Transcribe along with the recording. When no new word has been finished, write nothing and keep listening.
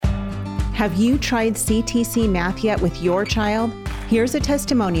Have you tried CTC Math yet with your child? Here's a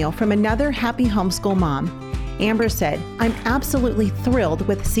testimonial from another happy homeschool mom. Amber said, "I'm absolutely thrilled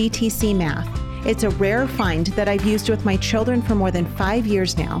with CTC Math. It's a rare find that I've used with my children for more than 5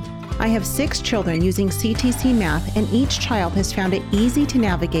 years now. I have 6 children using CTC Math, and each child has found it easy to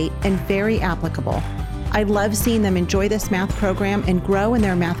navigate and very applicable. I love seeing them enjoy this math program and grow in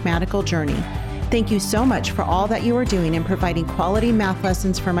their mathematical journey. Thank you so much for all that you are doing in providing quality math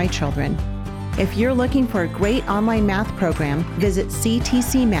lessons for my children." If you're looking for a great online math program, visit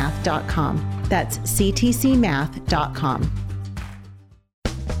ctcmath.com. That's ctcmath.com.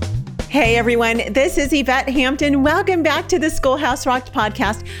 Hey everyone, this is Yvette Hampton. Welcome back to the Schoolhouse Rocked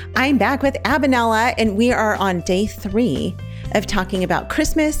podcast. I'm back with Abinella, and we are on day 3 of talking about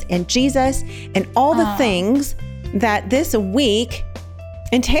Christmas and Jesus and all the things that this week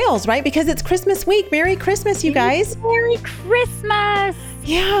entails, right? Because it's Christmas week. Merry Christmas, you guys. Merry Christmas.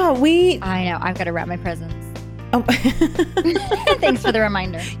 Yeah, I know. I've got to wrap my presents. Oh. Thanks for the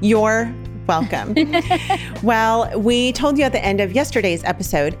reminder. You're welcome. Well, we told you at the end of yesterday's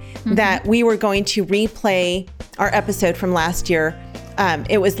episode that we were going to replay our episode from last year.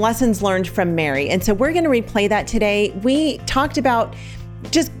 It was Lessons Learned from Mary. And so we're going to replay that today. We talked about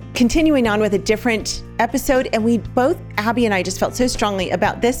just continuing on with a different episode, and we both, Abby and I, just felt so strongly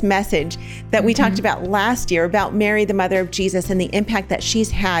about this message that we talked about last year about Mary, the mother of Jesus, and the impact that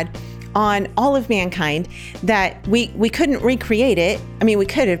she's had on all of mankind, that we couldn't recreate it. I mean, we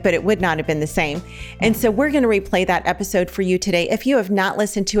could have, but it would not have been the same. And so we're going to replay that episode for you today. If you have not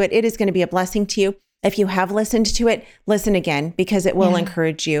listened to it, it is going to be a blessing to you. If you have listened to it, listen again, because it will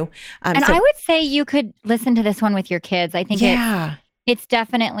encourage you. And I would say you could listen to this one with your kids. I think it's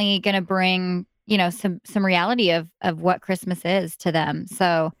definitely going to bring, some reality of what Christmas is to them.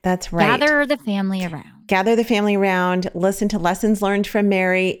 So that's right. Gather the family around, listen to Lessons Learned from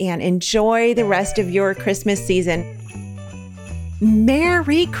Mary, and enjoy the rest of your Christmas season.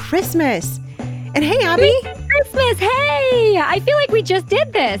 Merry Christmas. And hey, Abby. Merry Christmas. Hey, I feel like we just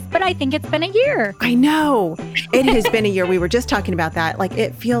did this, but I think it's been a year. I know. It has been a year. We were just talking about that. Like,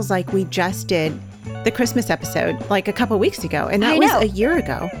 it feels like we just did the Christmas episode like a couple weeks ago, and that was a year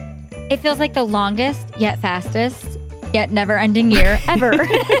ago. It feels like the longest, yet fastest, yet never-ending year ever.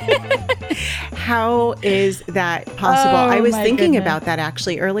 How is that possible? I was thinking about that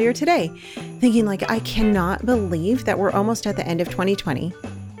actually earlier today, thinking like, I cannot believe that we're almost at the end of 2020,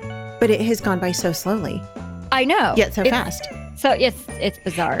 but it has gone by so slowly. I know. Yet so fast. So it's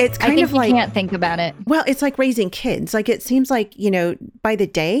bizarre. It's kind of like, you can't think about it. Well, it's like raising kids. Like, it seems like, by the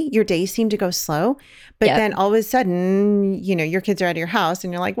day, your days seem to go slow, but then all of a sudden, your kids are out of your house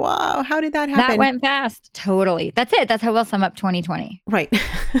and you're like, wow, how did that happen? That went fast. Totally. That's it. That's how we'll sum up 2020. Right.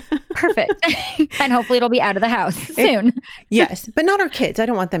 Perfect. And hopefully it'll be out of the house soon. Yes. But not our kids. I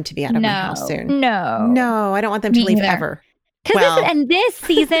don't want them to be out of my house soon. No, I don't want them to leave ever. And this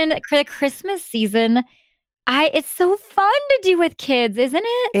season, the Christmas season, it's so fun to do with kids, isn't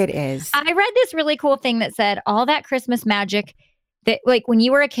it? It is. I read this really cool thing that said all that Christmas magic that, like, when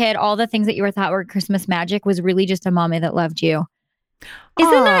you were a kid, all the things that you were thought were Christmas magic was really just a mommy that loved you.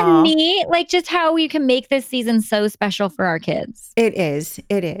 Isn't that neat? Like, just how we can make this season so special for our kids. It is.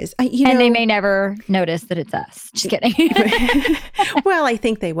 It is. And they may never notice that it's us. Just kidding. Well, I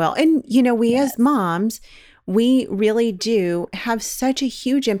think they will. And, we as moms, we really do have such a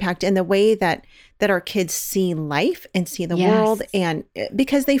huge impact in the way that our kids see life and see the world, and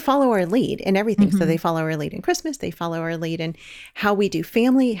because they follow our lead in everything. So they follow our lead in Christmas, they follow our lead in how we do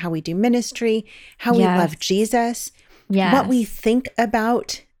family, how we do ministry, how we love Jesus, what we think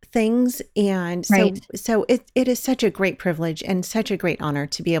about things. And so it is such a great privilege and such a great honor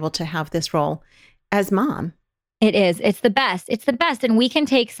to be able to have this role as mom. It is. It's the best. It's the best. And we can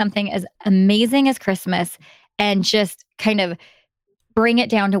take something as amazing as Christmas and just kind of bring it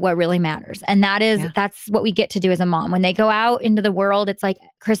down to what really matters. And that's what we get to do as a mom. When they go out into the world, it's like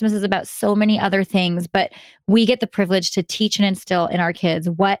Christmas is about so many other things, but we get the privilege to teach and instill in our kids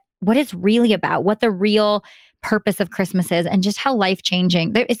what it's really about, what the real purpose of Christmas is, and just how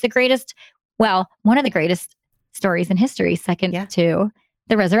life-changing. It's one of the greatest stories in history, second to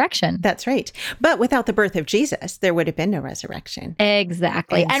the resurrection. That's right. But without the birth of Jesus, there would have been no resurrection.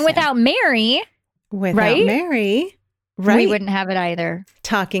 Exactly. And without Mary, Mary, we wouldn't have it either.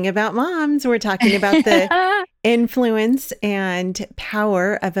 Talking about moms, we're talking about the influence and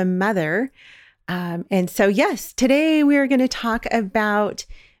power of a mother. And so, yes, today we are going to talk about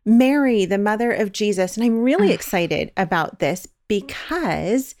Mary, the mother of Jesus. And I'm really excited about this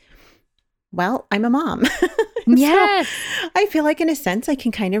because, well, I'm a mom. Yes. So I feel like in a sense I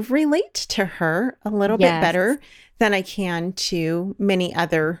can kind of relate to her a little bit better than I can to many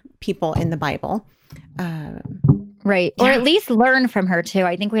other people in the Bible. Right. Or at least learn from her too.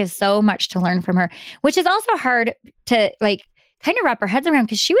 I think we have so much to learn from her, which is also hard to like kind of wrap our heads around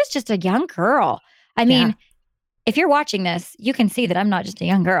because she was just a young girl. I mean, if you're watching this, you can see that I'm not just a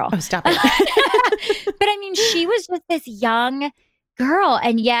young girl. Oh, stop it. But I mean, she was just this young girl,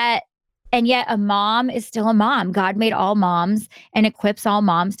 and yet a mom is still a mom. God made all moms and equips all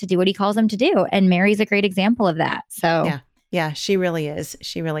moms to do what he calls them to do. And Mary's a great example of that. So yeah, she really is.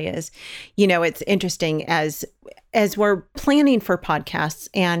 She really is. You know, it's interesting as we're planning for podcasts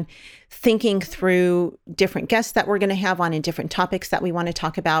and thinking through different guests that we're going to have on and different topics that we want to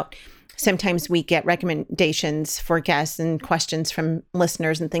talk about. Sometimes we get recommendations for guests and questions from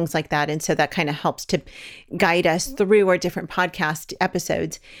listeners and things like that. And so that kind of helps to guide us through our different podcast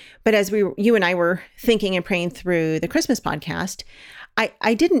episodes. But as you and I were thinking and praying through the Christmas podcast,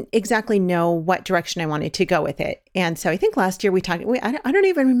 I didn't exactly know what direction I wanted to go with it. And so I think last year we talked, I don't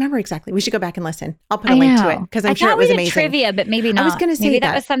even remember exactly. We should go back and listen. I'll put a link to it because I'm sure it was amazing. Trivia, but maybe not. I was going to say maybe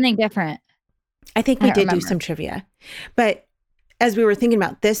that was something different. I think we did do some trivia. But as we were thinking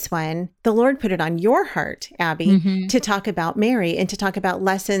about this one, the Lord put it on your heart, Abby, to talk about Mary and to talk about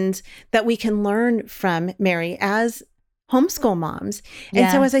lessons that we can learn from Mary as homeschool moms. And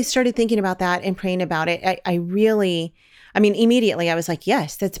so as I started thinking about that and praying about it, I mean, immediately I was like,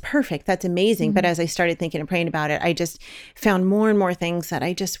 yes, that's perfect. That's amazing. But as I started thinking and praying about it, I just found more and more things that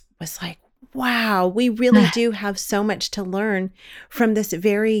I just was like, wow, we really do have so much to learn from this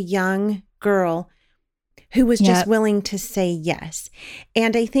very young girl who was just willing to say yes.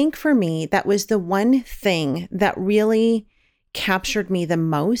 And I think for me, that was the one thing that really captured me the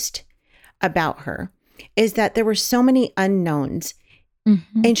most about her, is that there were so many unknowns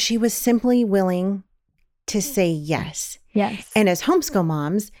and she was simply willing to say yes. Yes. And as homeschool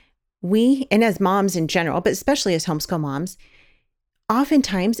moms, and as moms in general, but especially as homeschool moms,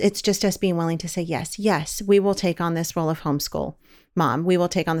 oftentimes it's just us being willing to say yes. Yes, we will take on this role of homeschool mom. We will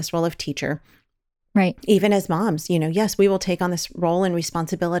take on this role of teacher. Right. Even as moms, yes, we will take on this role and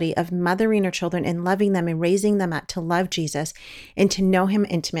responsibility of mothering our children and loving them and raising them up to love Jesus and to know him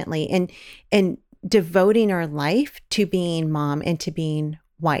intimately and devoting our life to being mom and to being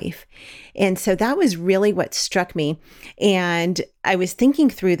wife. And so that was really what struck me. And I was thinking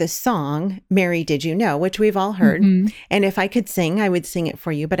through the song, Mary, Did You Know, which we've all heard. And if I could sing, I would sing it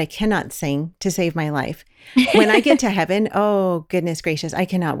for you, but I cannot sing to save my life. When I get to heaven, oh, goodness gracious, I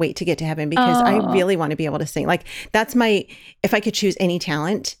cannot wait to get to heaven because I really want to be able to sing. Like if I could choose any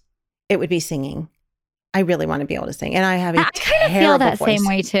talent, it would be singing. I really want to be able to sing. And I have a terrible kind of feel that voice. Same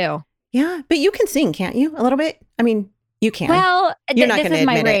way too. Yeah, but you can sing, can't you? A little bit? I mean, you can. Well, You're not going to admit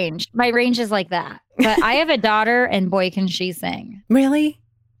my range. My range is like that. But I have a daughter, and boy, can she sing. Really?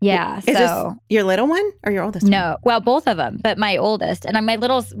 Yeah. Is this your little one or your oldest? No. Well, both of them, but my oldest, and my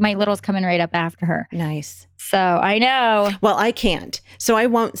little's coming right up after her. Nice. So I know. Well, I can't, so I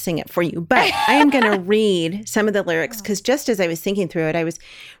won't sing it for you. But I am going to read some of the lyrics because just as I was thinking through it, I was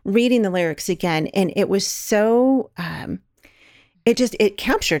reading the lyrics again, and it was so. It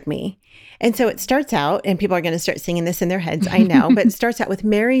captured me. And so it starts out, and people are going to start singing this in their heads, I know, but it starts out with,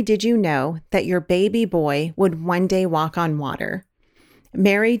 Mary, did you know that your baby boy would one day walk on water?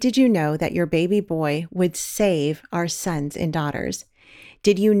 Mary, did you know that your baby boy would save our sons and daughters?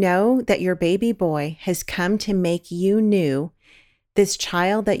 Did you know that your baby boy has come to make you new? This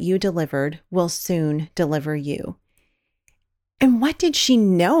child that you delivered will soon deliver you. And what did she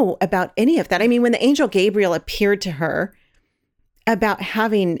know about any of that? I mean, when the angel Gabriel appeared to her about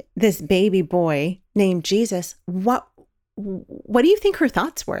having this baby boy named Jesus, what do you think her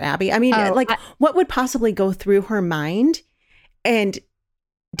thoughts were, Abby? I mean, what would possibly go through her mind? And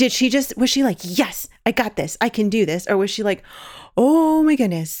was she like, yes, I got this, I can do this? Or was she like, oh my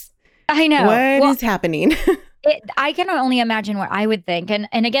goodness, I know what is happening? I can only imagine what I would think. And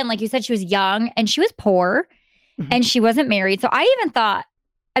again, like you said, she was young and she was poor and she wasn't married. So I even thought,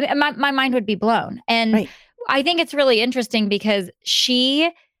 my mind would be blown. And right. I think it's really interesting because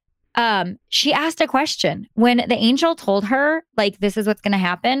she asked a question when the angel told her, like, this is what's going to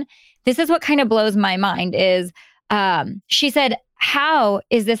happen. This is what kind of blows my mind is, she said, how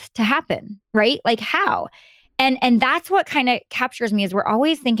is this to happen? Right? Like how? And that's what kind of captures me is we're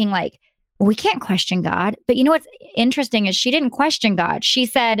always thinking like, well, we can't question God. But you know, what's interesting is she didn't question God. She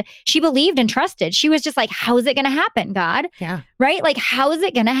said she believed and trusted. She was just like, how is it going to happen, God? Yeah. Right? Like, how is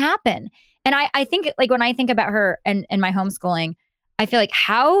it going to happen? And I think like when I think about her and my homeschooling, I feel like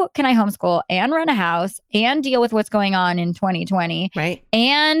how can I homeschool and run a house and deal with what's going on in 2020, right?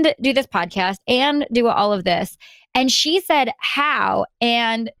 And do this podcast and do all of this. And she said how,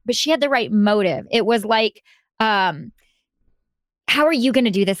 but she had the right motive. It was like how are you going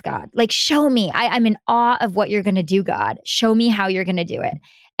to do this, God? Like, show me. I'm in awe of what you're going to do, God. Show me how you're going to do it.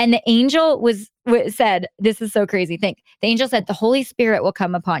 And the angel said, this is so crazy. The angel said, the Holy Spirit will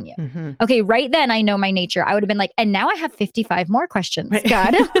come upon you. Mm-hmm. Okay, right then I know my nature. I would have been like, and now I have 55 more questions,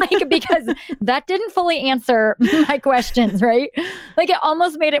 God, like, because that didn't fully answer my questions, right? Like, it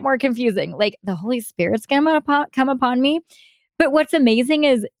almost made it more confusing. Like, the Holy Spirit's going to come upon me. But what's amazing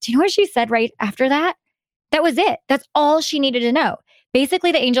is, do you know what she said right after that? That was it. That's all she needed to know.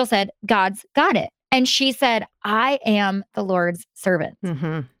 Basically, the angel said, God's got it. And she said, I am the Lord's servant.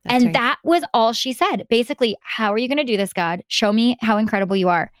 Mm-hmm. And right. that was all she said. Basically, how are you going to do this, God? Show me how incredible you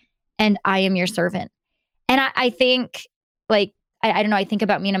are. And I am your servant. And I think, like, I don't know, I think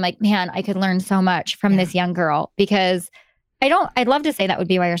about me and I'm like, man, I could learn so much from this young girl, because I'd love to say that would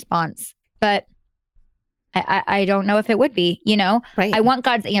be my response, but I don't know if it would be, you know? Right. I want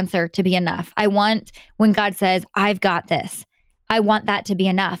God's answer to be enough. I want when God says, I've got this, I want that to be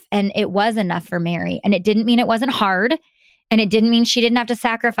enough. And it was enough for Mary. And it didn't mean it wasn't hard. And it didn't mean she didn't have to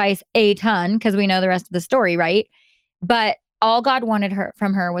sacrifice a ton, because we know the rest of the story, right? But all God wanted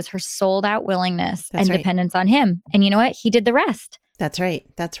from her was her sold out willingness and dependence on him. And you know what? He did the rest. That's right.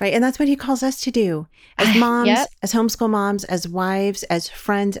 That's right. And that's what he calls us to do as moms, as homeschool moms, as wives, as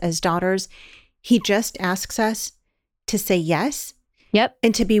friends, as daughters. He just asks us to say yes.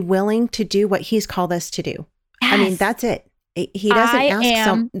 And to be willing to do what he's called us to do. Yes. I mean, that's it. He doesn't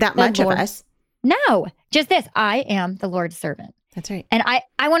ask that much of us. No, just this. I am the Lord's servant. That's right. And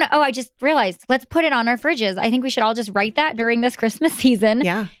I want to, I just realized, let's put it on our fridges. I think we should all just write that during this Christmas season.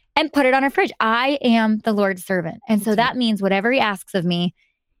 Yeah. And put it on our fridge. I am the Lord's servant. And so that means whatever he asks of me,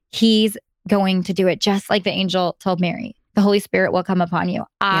 he's going to do it, just like the angel told Mary. The Holy Spirit will come upon you.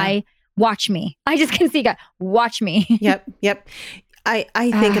 Watch me. I just can see God. Watch me. Yep.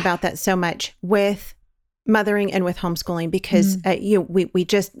 I think about that so much with mothering and with homeschooling, because we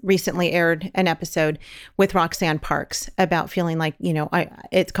just recently aired an episode with Roxanne Parks about feeling like,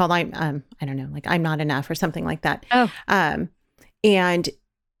 it's called I don't know, like I'm not enough or something like that. And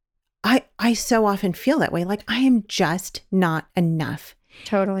I so often feel that way, like I am just not enough.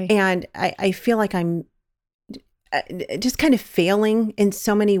 Totally. And I feel like I'm just kind of failing in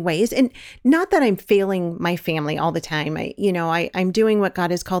so many ways. And not that I'm failing my family all the time. I'm doing what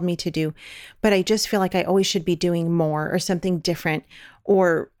God has called me to do, but I just feel like I always should be doing more or something different,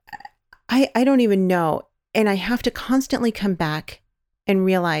 or I don't even know. And I have to constantly come back and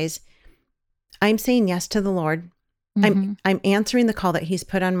realize I'm saying yes to the Lord. Mm-hmm. I'm answering the call that he's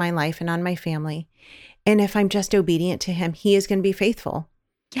put on my life and on my family. And if I'm just obedient to him, he is going to be faithful.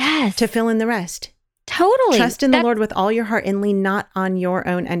 Yes. To fill in the rest. Totally. Trust in the Lord with all your heart and lean not on your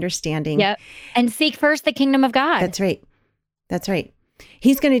own understanding. Yep. And seek first the kingdom of God. That's right. That's right.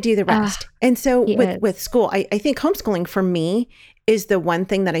 He's going to do the rest. And so with school, I think homeschooling for me is the one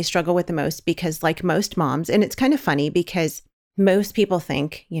thing that I struggle with the most, because like most moms, and it's kind of funny because most people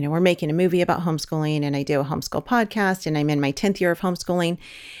think, we're making a movie about homeschooling, and I do a homeschool podcast, and I'm in my 10th year of homeschooling.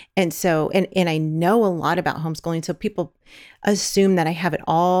 And so, and I know a lot about homeschooling. So people assume that I have it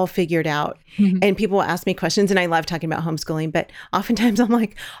all figured out. Mm-hmm. And people will ask me questions, and I love talking about homeschooling, but oftentimes I'm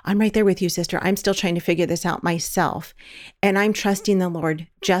like, I'm right there with you, sister. I'm still trying to figure this out myself. And I'm trusting the Lord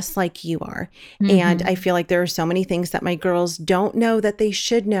just like you are. Mm-hmm. And I feel like there are so many things that my girls don't know that they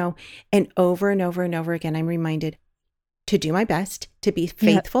should know. And over and over and over again, I'm reminded to do my best, to be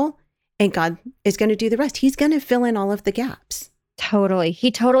faithful, and God is going to do the rest. He's going to fill in all of the gaps. Totally.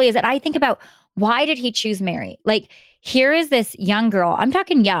 He totally is. And I think about, why did he choose Mary? Like, here is this young girl. I'm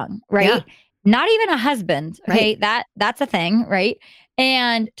talking young, right? Yeah. Not even a husband. Okay. Right. That's a thing, right?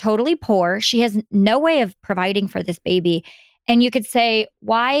 And totally poor. She has no way of providing for this baby. And you could say,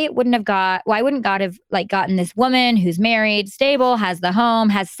 why wouldn't God have gotten this woman who's married, stable, has the home,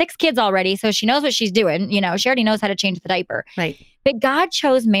 has 6 kids already, so she knows what she's doing. She already knows how to change the diaper. Right. But God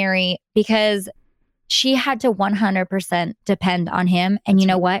chose Mary because she had to 100% depend on him. And you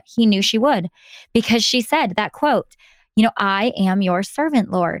know what? He knew she would, because she said that quote, I am your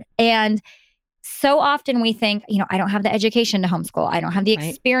servant, Lord. And so often we think, I don't have the education to homeschool. I don't have the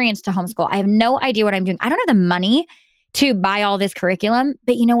experience to homeschool. I have no idea what I'm doing. I don't have the money to buy all this curriculum.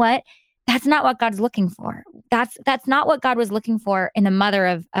 But you know what? That's not what God's looking for. That's not what God was looking for in the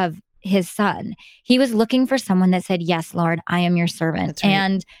mother of his son. He was looking for someone that said, yes, Lord, I am your servant.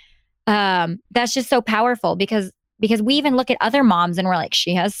 Right. And that's just so powerful, because we even look at other moms and we're like,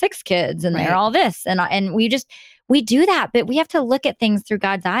 she has 6 kids and they're all this. And we do that, but we have to look at things through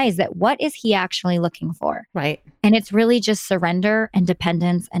God's eyes, that what is he actually looking for? Right. And it's really just surrender and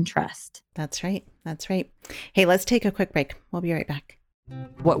dependence and trust. That's right. That's right. Hey, let's take a quick break. We'll be right back.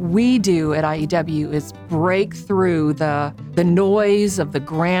 What we do at IEW is break through the noise of the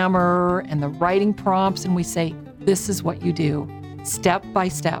grammar and the writing prompts, and we say, this is what you do, step by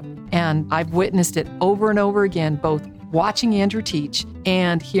step. And I've witnessed it over and over again, both watching Andrew teach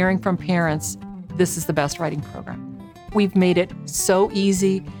and hearing from parents, this is the best writing program. We've made it so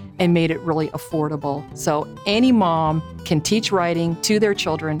easy and made it really affordable. So any mom can teach writing to their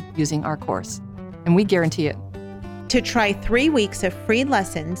children using our course, and we guarantee it. To try 3 weeks of free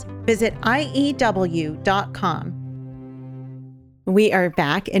lessons, visit IEW.com. We are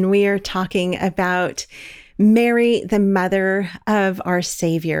back, and we are talking about Mary, the mother of our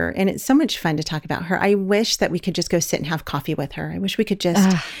Savior. And it's so much fun to talk about her. I wish that we could just go sit and have coffee with her. I wish we could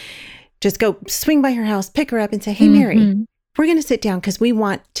just go swing by her house, pick her up and say, hey, Mary, we're going to sit down because we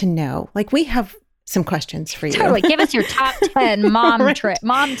want to know. Like, we have some questions for you. Totally. Give us your top 10 mom Right.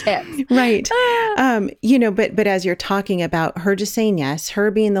 mom tips. Right. But as you're talking about her just saying yes, her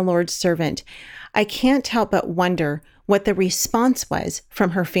being the Lord's servant, I can't help but wonder what the response was from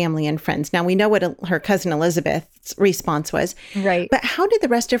her family and friends. Now, we know what her cousin Elizabeth's response was. Right. But how did the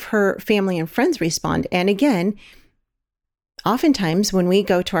rest of her family and friends respond? And again, oftentimes when we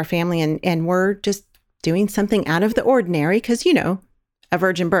go to our family and we're just doing something out of the ordinary, because, a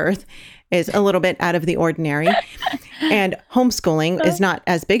virgin birth is a little bit out of the ordinary. And homeschooling is not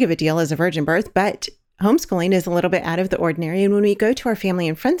as big of a deal as a virgin birth, but homeschooling is a little bit out of the ordinary. And when we go to our family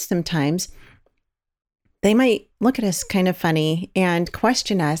and friends sometimes, they might look at us kind of funny and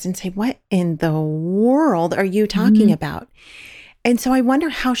question us and say, what in the world are you talking about? And so I wonder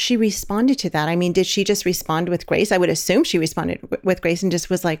how she responded to that. I mean, did she just respond with grace? I would assume she responded with grace and just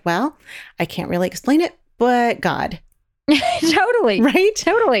was like, well, I can't really explain it, but God. Totally. Right?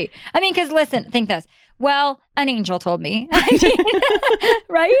 Totally. I mean, because listen, think this. Well, an angel told me.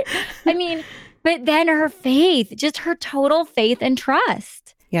 Right? I mean, but then her faith, just her total faith and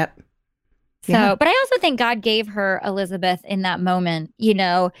trust. Yep. So, but I also think God gave her Elizabeth in that moment,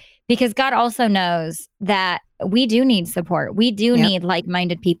 because God also knows that we do need support. We do need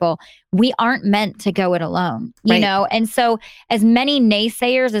like-minded people. We aren't meant to go it alone, you know? And so as many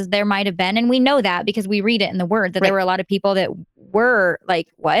naysayers as there might have been, and we know that because we read it in the word, that there were a lot of people that were like,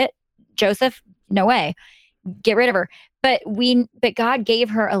 what? Joseph? No way. Get rid of her. But God gave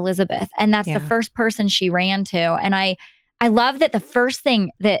her Elizabeth, and that's the first person she ran to. And I love that the first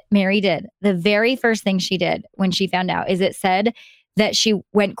thing that Mary did, the very first thing she did when she found out, is it said that she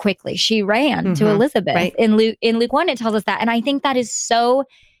went quickly. She ran to Elizabeth. Right. In Luke 1, it tells us that. And I think that is so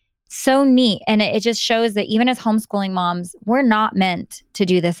neat. And it just shows that even as homeschooling moms, we're not meant to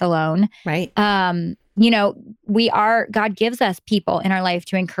do this alone. Right. God gives us people in our life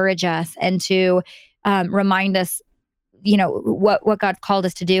to encourage us and to remind us, what God called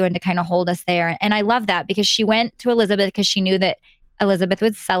us to do and to kind of hold us there. And I love that because she went to Elizabeth because she knew that Elizabeth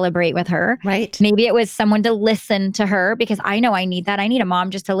would celebrate with her. Right. Maybe it was someone to listen to her, because I know I need that. I need a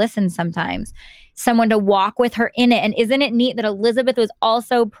mom just to listen sometimes. Someone to walk with her in it. And isn't it neat that Elizabeth was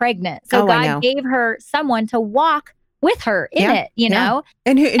also pregnant? So God gave her someone to walk with her in it, you know?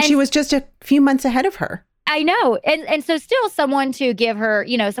 And she was just a few months ahead of her. I know. And so still someone to give her,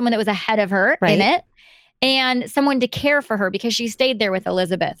 someone that was ahead of her in it. And someone to care for her because she stayed there with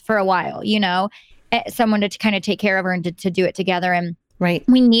Elizabeth for a while, someone to kind of take care of her and to do it together. And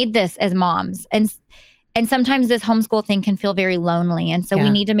we need this as moms. And sometimes this homeschool thing can feel very lonely. And so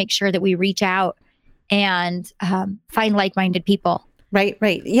we need to make sure that we reach out and find like-minded people. Right.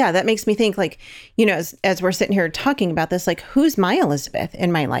 Yeah, that makes me think as we're sitting here talking about this, like, who's my Elizabeth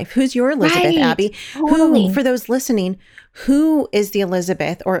in my life? Who's your Elizabeth, Abby? Totally. Who, for those listening, who is the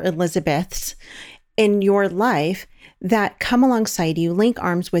Elizabeth or Elizabeths in your life that come alongside you, link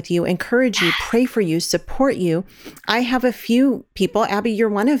arms with you, encourage you, pray for you, support you? I have a few people, Abby, you're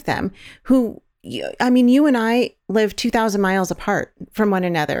one of them, who, you and I live 2,000 miles apart from one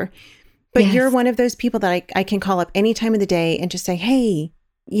another. But you're one of those people that I can call up any time of the day and just say, hey,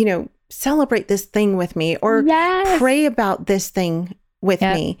 celebrate this thing with me, or pray about this thing with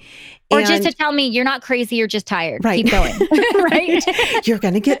me. Or just to tell me you're not crazy, you're just tired. Right. Keep going. Right? You're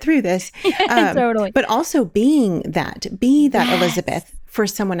going to get through this. Totally. But also be that Elizabeth for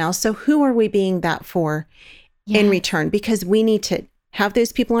someone else. So who are we being that for in return? Because we need to have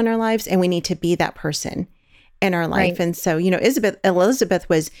those people in our lives, and we need to be that person in our life. And so, Elizabeth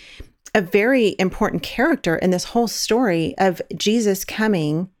was a very important character in this whole story of Jesus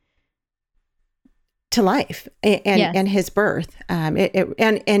coming to life and his birth, and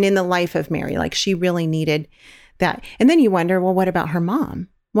in the life of Mary. Like, she really needed that. And then you wonder, well, what about her mom?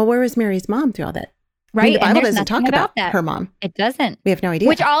 Well, where was Mary's mom through all that? Right. I mean, the Bible and there's doesn't talk nothing about that. her mom. It doesn't. We have no idea.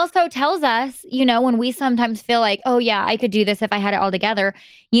 Which also tells us, you know, when we sometimes feel like, oh yeah, I could do this if I had it all together,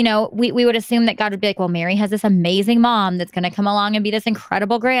 you know, we would assume that God would be like, well, Mary has this amazing mom that's going to come along and be this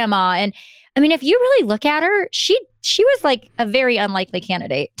incredible grandma. And I mean, if you really look at her, she was like a very unlikely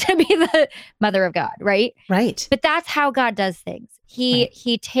candidate to be the mother of God, right? Right. But that's how God does things.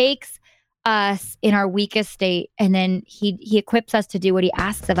 He takes us in our weakest state, and then he equips us to do what he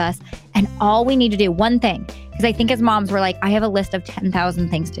asks of us. And all we need to do, one thing, because I think as moms, we're like, I have a list of 10,000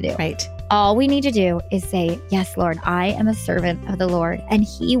 things to do. Right. All we need to do is say, yes, Lord, I am a servant of the Lord. And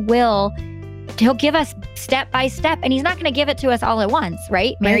he'll give us step by step. And he's not going to give it to us all at once,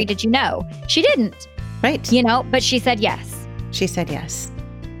 right? Mary, did you know? She didn't. Right. You know, but she said yes. She said yes.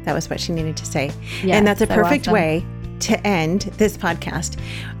 That was what she needed to say. Yes, and that's a so perfect awesome. way to end this podcast.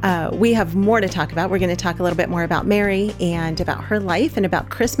 We have more to talk about. We're going to talk a little bit more about Mary and about her life and about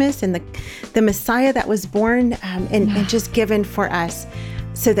Christmas and the Messiah that was born and just given for us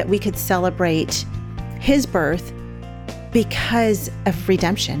so that we could celebrate his birth because of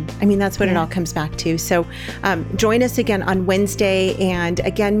redemption. I mean, that's what it all comes back to. So join us again on Wednesday. And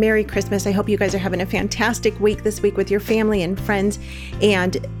again, Merry Christmas. I hope you guys are having a fantastic week this week with your family and friends.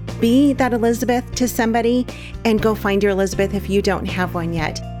 And be that Elizabeth to somebody, and go find your Elizabeth if you don't have one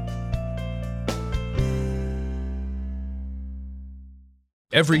yet.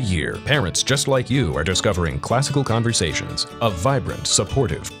 Every year, parents just like you are discovering Classical Conversations, a vibrant,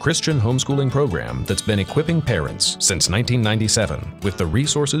 supportive Christian homeschooling program that's been equipping parents since 1997 with the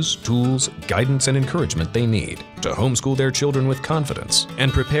resources, tools, guidance, and encouragement they need to homeschool their children with confidence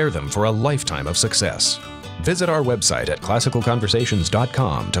and prepare them for a lifetime of success. Visit our website at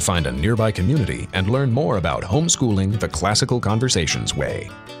classicalconversations.com to find a nearby community and learn more about homeschooling the Classical Conversations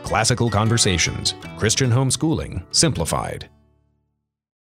way. Classical Conversations, Christian homeschooling simplified.